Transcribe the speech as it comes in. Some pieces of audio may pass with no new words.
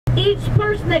Each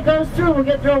person that goes through will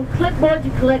get their own clipboard to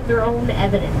collect their own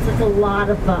evidence. It's a lot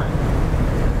of fun.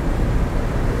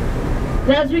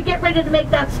 Now, as we get ready to make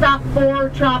that stop for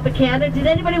Tropicana, did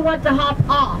anybody want to hop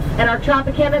off at our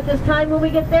Tropicana at this time when we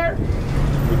get there?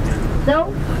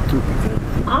 No?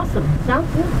 Awesome.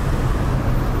 Sounds good.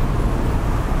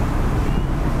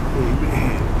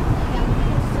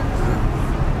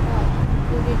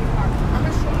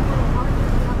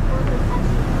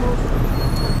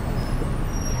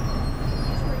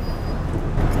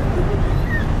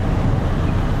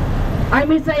 I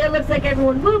mean, say it looks like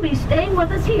everyone will be staying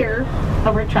with us here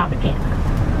over at Tropicana.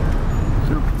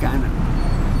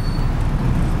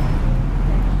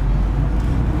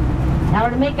 Now we're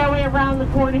going to make our way around the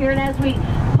corner here, and as we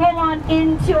pull on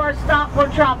into our stop for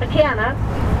Tropicana,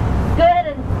 go ahead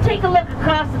and take a look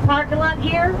across the parking lot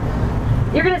here.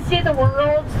 You're going to see the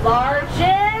world's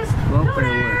largest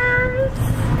Hooters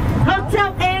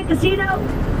hotel and casino.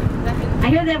 I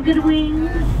hear they have good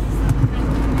wings.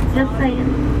 Just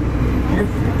saying.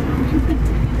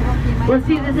 We'll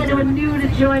see if there's anyone new to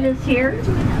join us here.